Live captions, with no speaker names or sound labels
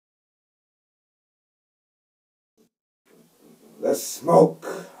The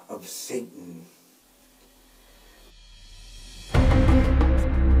smoke of Satan.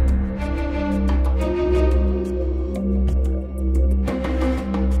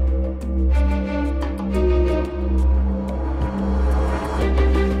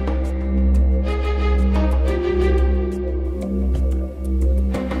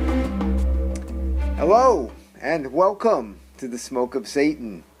 Hello, and welcome to The Smoke of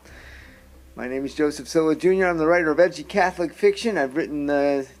Satan. My name is Joseph Cillo Jr. I'm the writer of edgy Catholic fiction. I've written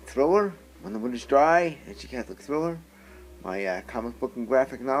the thriller, When the Wood is Dry, edgy Catholic thriller, my comic book and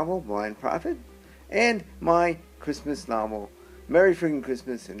graphic novel, Blind Prophet, and my Christmas novel, Merry Friggin'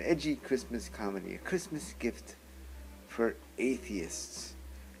 Christmas, an edgy Christmas comedy, a Christmas gift for atheists.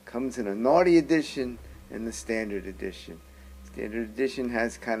 Comes in a naughty edition and the standard edition. Standard edition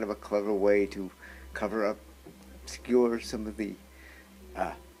has kind of a clever way to cover up, obscure some of the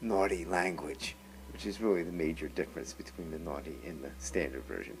naughty language, which is really the major difference between the naughty and the standard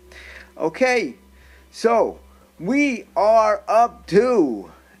version. Okay, so we are up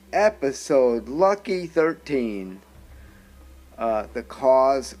to episode lucky 13, the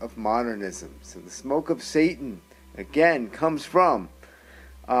Cause of Modernism. So the Smoke of Satan, again, comes from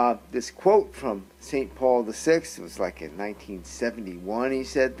this quote from St. Paul VI. It was like in 1971 he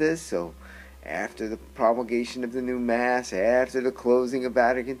said this, so after the promulgation of the new Mass, after the closing of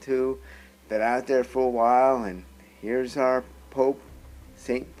Vatican II, been out there for a while, and here's our Pope,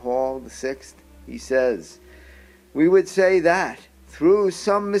 St. Paul VI. He says, we would say that through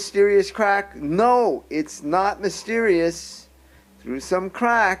some mysterious crack, no, it's not mysterious, through some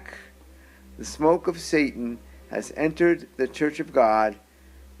crack, the smoke of Satan has entered the Church of God.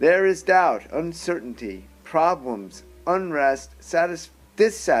 There is doubt, uncertainty, problems, unrest,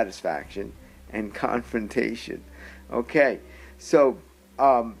 dissatisfaction, and confrontation. Okay, so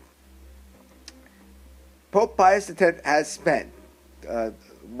Pope Pius X has spent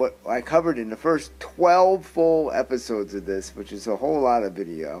what I covered in the first 12 full episodes of this, which is a whole lot of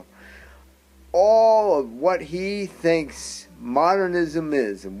video, all of what he thinks modernism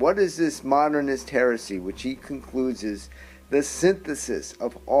is, and what is this modernist heresy, which he concludes is the synthesis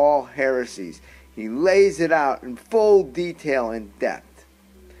of all heresies. He lays it out in full detail and depth.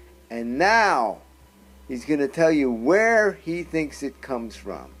 And now he's going to tell you where he thinks it comes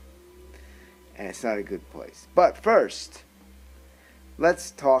from. And it's not a good place. But first,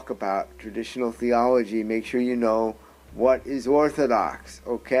 let's talk about traditional theology. Make sure you know what is orthodox,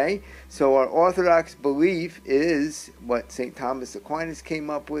 okay? So our orthodox belief is what St. Thomas Aquinas came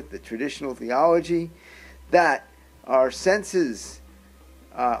up with, the traditional theology, that our senses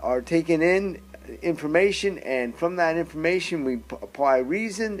are taken in information, and from that information we apply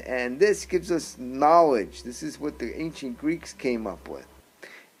reason, and this gives us knowledge. This is what the ancient Greeks came up with,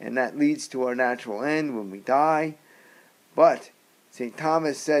 and that leads to our natural end when we die. But St.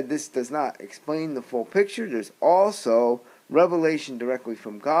 Thomas said this does not explain the full picture. There's also revelation directly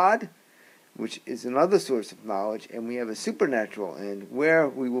from God, which is another source of knowledge, and we have a supernatural end where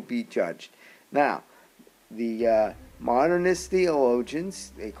we will be judged. Now, the modernist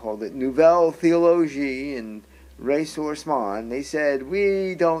theologians, they called it Nouvelle Theologie and Ressourcement, they said,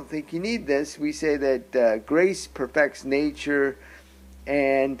 we don't think you need this. We say that grace perfects nature,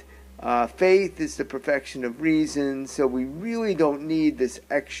 and faith is the perfection of reason, so we really don't need this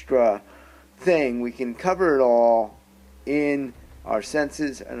extra thing. We can cover it all in our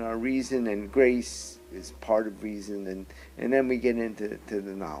senses and our reason, and grace is part of reason, and then we get into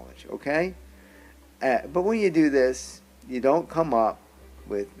the knowledge, okay? But when you do this, you don't come up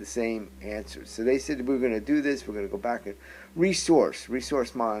with the same answers. So they said, we're going to do this, we're going to go back and resource.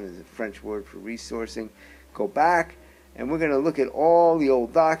 Ressourcement is a French word for resourcing. Go back, and we're going to look at all the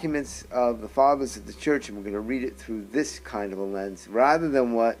old documents of the fathers of the church, and we're going to read it through this kind of a lens, rather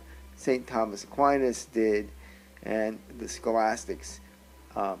than what St. Thomas Aquinas did and the scholastics,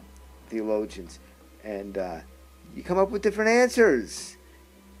 theologians. And you come up with different answers.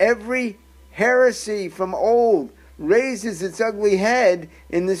 Every heresy from old raises its ugly head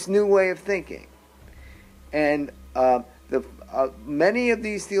in this new way of thinking. And many of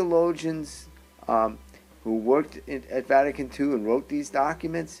these theologians who worked at Vatican II and wrote these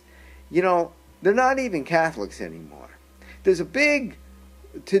documents, you know, they're not even Catholics anymore. There's a big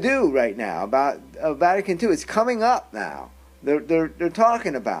to-do right now about Vatican II. It's coming up now. They're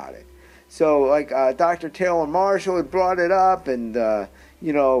talking about it. So, like, Dr. Taylor Marshall had brought it up, and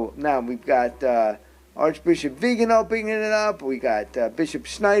you know, now we've got Archbishop Vigano bringing it up, we got Bishop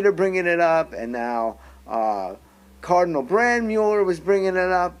Schneider bringing it up, and now Cardinal Brandmuller was bringing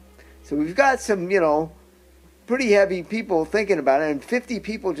it up. So we've got some, you know, pretty heavy people thinking about it, and 50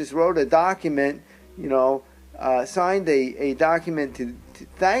 people just wrote a document, you know, signed a document to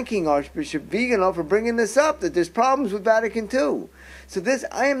thanking Archbishop Vigano for bringing this up, that there's problems with Vatican II. So this,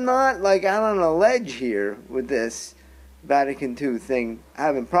 I am not like out on a ledge here with this Vatican II thing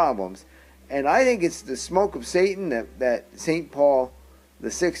having problems. And I think it's the smoke of Satan that St. Paul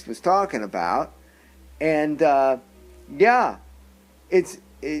VI was talking about. And yeah,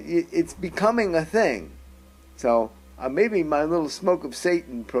 it's becoming a thing. So maybe my little smoke of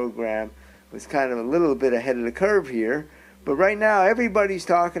Satan program was kind of a little bit ahead of the curve here. But right now, everybody's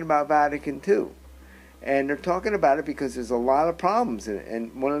talking about Vatican II. And they're talking about it because there's a lot of problems.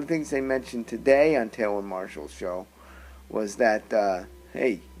 And one of the things they mentioned today on Taylor Marshall's show was that,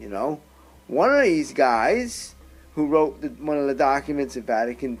 hey, you know, one of these guys who wrote one of the documents of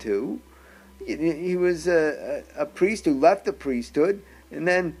Vatican II, he was a priest who left the priesthood and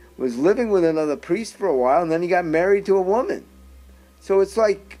then was living with another priest for a while, and then he got married to a woman. So it's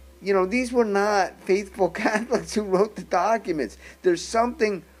like, you know, these were not faithful Catholics who wrote the documents. There's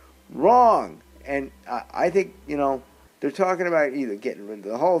something wrong. And I think, you know, they're talking about either getting rid of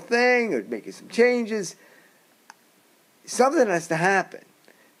the whole thing or making some changes. Something has to happen.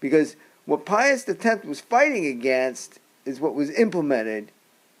 Because what Pius X was fighting against is what was implemented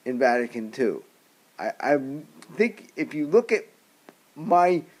in Vatican II. I think if you look at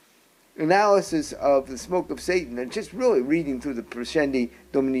my analysis of the smoke of Satan and just really reading through the Pascendi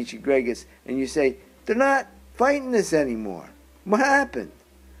Dominici Gregis, and you say, they're not fighting this anymore. What happened?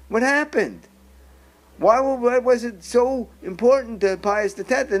 What happened? Why was it so important to Pius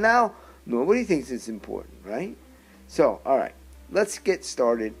X? And now nobody thinks it's important, right? So, all right, let's get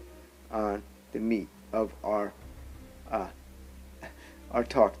started on the meat of our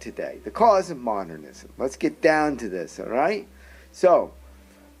talk today. The cause of modernism. Let's get down to this, all right? So,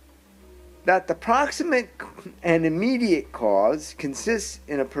 that the proximate and immediate cause consists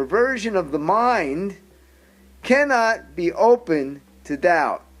in a perversion of the mind cannot be open to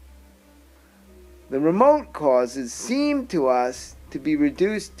doubt. The remote causes seem to us to be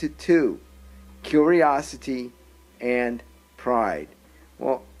reduced to two: curiosity and pride.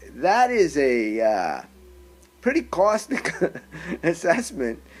 Well, that is a pretty caustic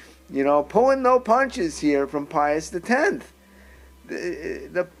assessment, you know, pulling no punches here from Pius X.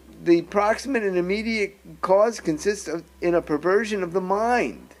 The proximate and immediate cause consists in a perversion of the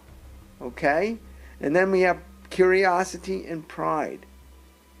mind, okay? And then we have curiosity and pride.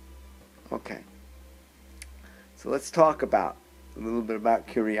 Okay. So let's talk about a little bit about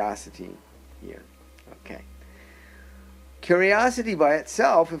curiosity here. Okay. Curiosity by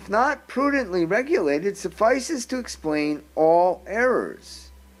itself, if not prudently regulated, suffices to explain all errors.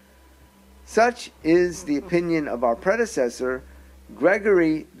 Such is the opinion of our predecessor,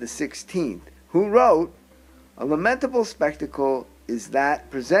 Gregory XVI, who wrote, "A lamentable spectacle is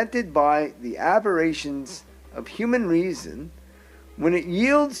that presented by the aberrations of human reason when it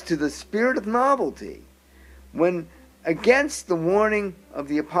yields to the spirit of novelty, when against the warning of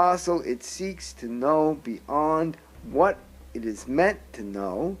the apostle it seeks to know beyond what it is meant to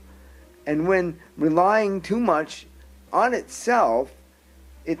know, and when, relying too much on itself,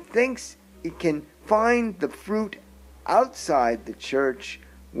 it thinks it can find the fruit outside the church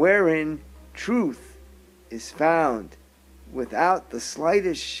wherein truth is found without the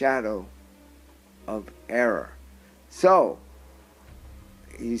slightest shadow of error." So,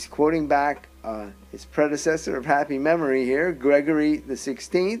 he's quoting back his predecessor of happy memory here, Gregory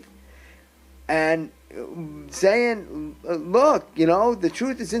XVI, and saying, look, you know, the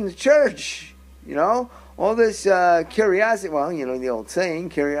truth is in the church. You know, all this curiosity, well, you know, the old saying,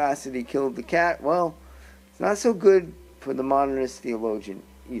 curiosity killed the cat. Well, it's not so good for the modernist theologian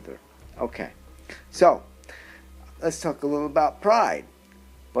either. Okay, so let's talk a little about pride.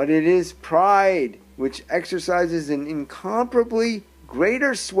 But it is pride which exercises an incomparably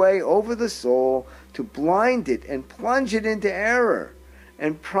greater sway over the soul to blind it and plunge it into error.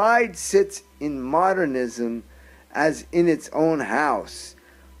 And pride sits in modernism as in its own house,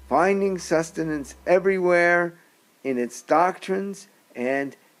 finding sustenance everywhere in its doctrines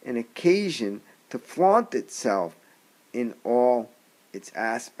and an occasion to flaunt itself in all its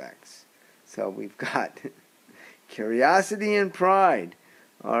aspects. So we've got curiosity and pride.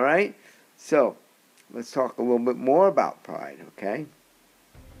 All right? So let's talk a little bit more about pride, okay?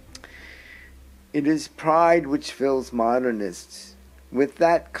 It is pride which fills modernists with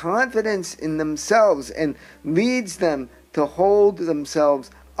that confidence in themselves and leads them to hold themselves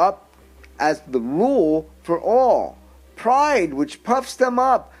up as the rule for all. Pride which puffs them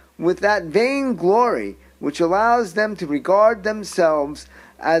up with that vain glory which allows them to regard themselves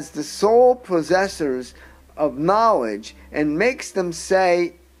as the sole possessors of knowledge and makes them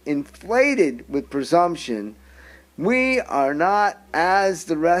say, inflated with presumption, We are not as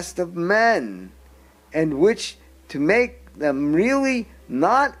the rest of men, and which to make them really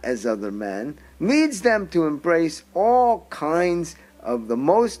not as other men leads them to embrace all kinds of the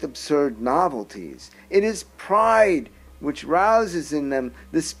most absurd novelties. It is pride which rouses in them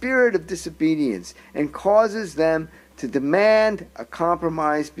the spirit of disobedience and causes them to demand a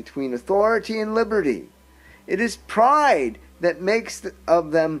compromise between authority and liberty. It is pride that makes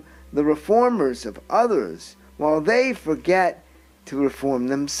of them the reformers of others, while they forget to reform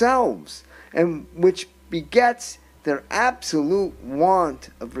themselves, and which begets their absolute want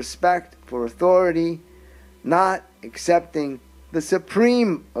of respect for authority, not accepting the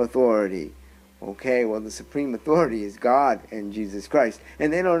supreme authority. Okay, well, the supreme authority is God and Jesus Christ,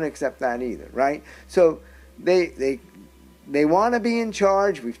 and they don't accept that either, right? So they want to be in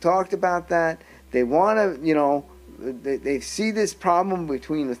charge. We've talked about that. They want to, they see this problem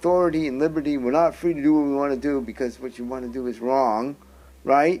between authority and liberty. We're not free to do what we want to do because what you want to do is wrong,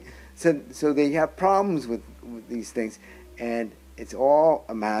 right? So they have problems with these things, and it's all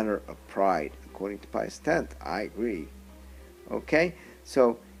a matter of pride, according to Pius X. I agree. Okay,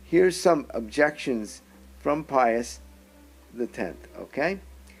 so here's some objections from Pius X. Okay,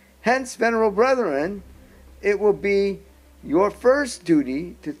 hence, venerable brethren, it will be your first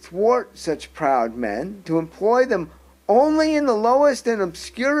duty to thwart such proud men, to employ them only in the lowest and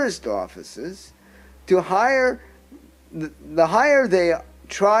obscurest offices, to higher the higher they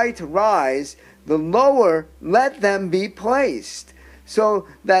try to rise, the lower let them be placed, so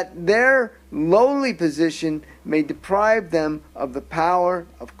that their lowly position may deprive them of the power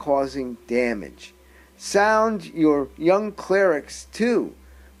of causing damage. Sound your young clerics too,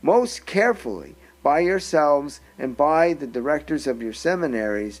 most carefully, by yourselves and by the directors of your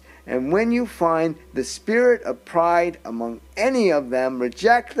seminaries, and when you find the spirit of pride among any of them,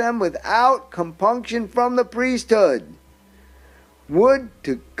 reject them without compunction from the priesthood. Would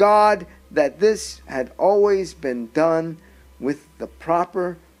to God that this had always been done with the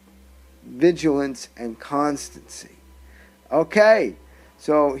proper vigilance and constancy. Okay,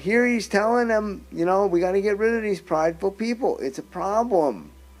 so here he's telling them, we got to get rid of these prideful people. It's a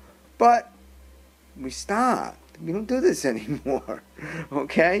problem. But we stopped. We don't do this anymore.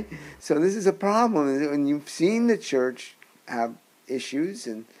 Okay? So this is a problem. And you've seen the church have issues,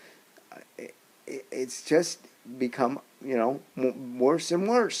 and it's just become, worse and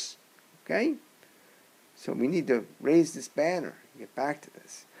worse. Okay? So we need to raise this banner, get back to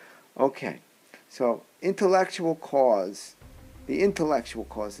this. Okay. So intellectual cause, the intellectual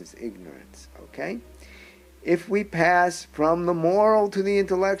cause is ignorance. Okay? If we pass from the moral to the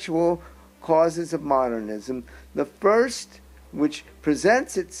intellectual causes of modernism, the first which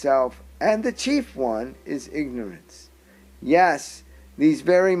presents itself, and the chief one, is ignorance. Yes, these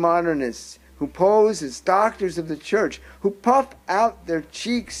very modernists who pose as doctors of the church, who puff out their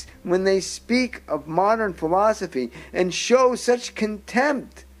cheeks when they speak of modern philosophy and show such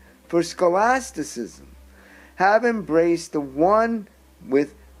contempt for scholasticism, have embraced the one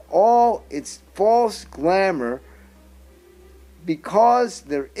with all its false glamour, because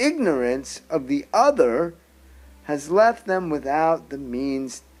their ignorance of the other has left them without the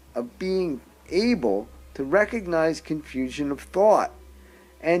means of being able to recognize confusion of thought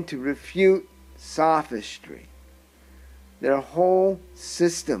and to refute sophistry. Their whole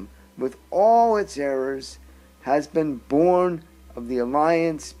system, with all its errors, has been born of the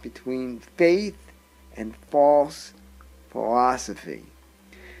alliance between faith and false philosophy.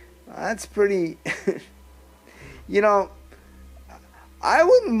 That's pretty... I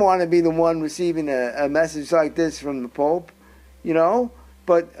wouldn't want to be the one receiving a message like this from the Pope,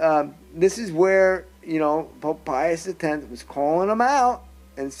 but this is where, Pope Pius X was calling them out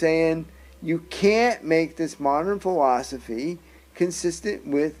and saying, you can't make this modern philosophy consistent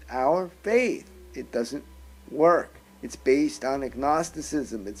with our faith. It doesn't work. It's based on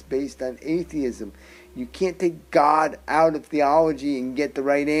agnosticism. It's based on atheism. You can't take God out of theology and get the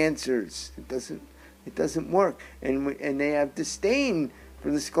right answers. It doesn't work. And they have disdain for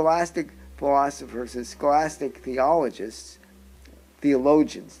the scholastic philosophers, the scholastic theologians,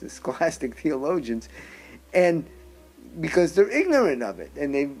 the scholastic theologians, and because they're ignorant of it,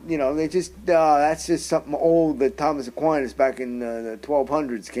 and they just that's just something old that Thomas Aquinas back in the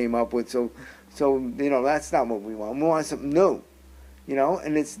 1200s came up with. So that's not what we want. We want something new,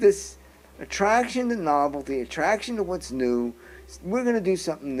 and it's this attraction to novelty, attraction to what's new. We're going to do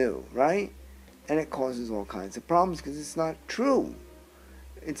something new, right? And it causes all kinds of problems because it's not true.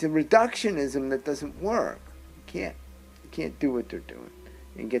 It's a reductionism that doesn't work. You can't do what they're doing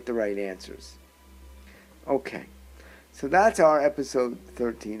and get the right answers. Okay. So that's our episode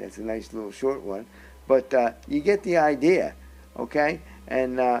 13. It's a nice little short one. But you get the idea, okay?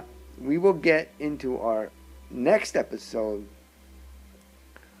 And we will get into our next episode,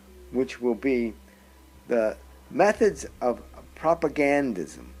 which will be the methods of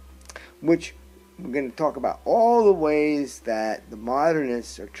propagandism, which we're going to talk about all the ways that the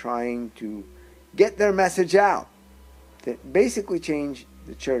modernists are trying to get their message out, to basically change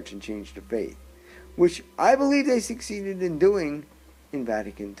the church and change the faith, which I believe they succeeded in doing in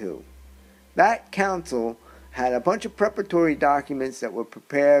Vatican II. That council had a bunch of preparatory documents that were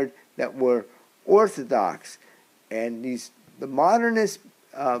prepared that were orthodox, and the modernist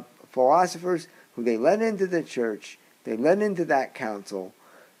philosophers who they let into the church, they let into that council,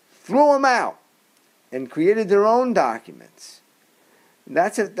 threw them out and created their own documents.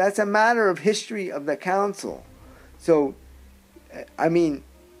 That's a matter of history of the council. So, I mean,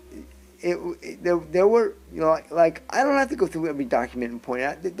 there were, like I don't have to go through every document and point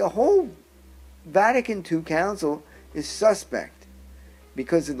out that the whole Vatican II council is suspect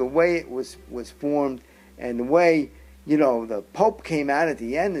because of the way it was formed and the way, the Pope came out at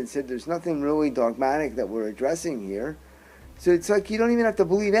the end and said there's nothing really dogmatic that we're addressing here. So it's like you don't even have to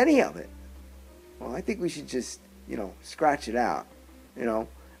believe any of it. Well, I think we should just, scratch it out,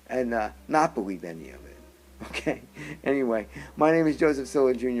 and not believe any of it. Okay? Anyway, my name is Joseph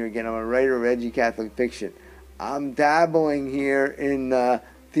Cillo Jr. Again, I'm a writer of edgy Catholic fiction. I'm dabbling here in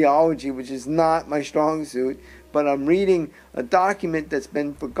theology, which is not my strong suit, but I'm reading a document that's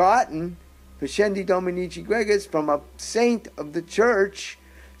been forgotten, Pascendi Dominici Gregis, from a saint of the church.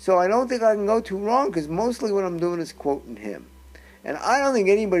 So I don't think I can go too wrong, because mostly what I'm doing is quoting him. And I don't think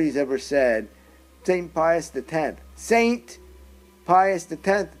anybody's ever said Saint Pius X. Saint Pius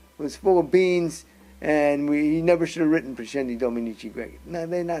X was full of beans, and he never should have written Pascendi Dominici Gregis. No,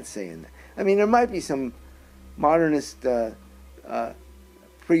 they're not saying that. I mean, there might be some modernist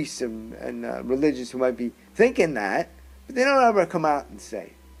priests and religious who might be thinking that, but they don't ever come out and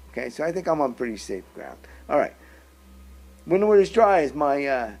say. Okay, so I think I'm on pretty safe ground. All right. When the Word is Dry is my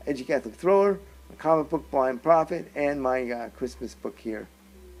edgy Catholic thriller, my comic book Blind Prophet, and my Christmas book here,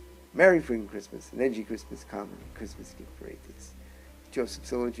 Merry Freaking Christmas, an edgy Christmas comic, Christmas gift for atheists. Joseph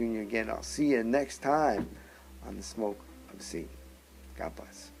Cillo Jr. again. I'll see you next time on The Smoke of Satan. God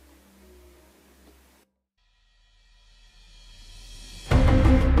bless.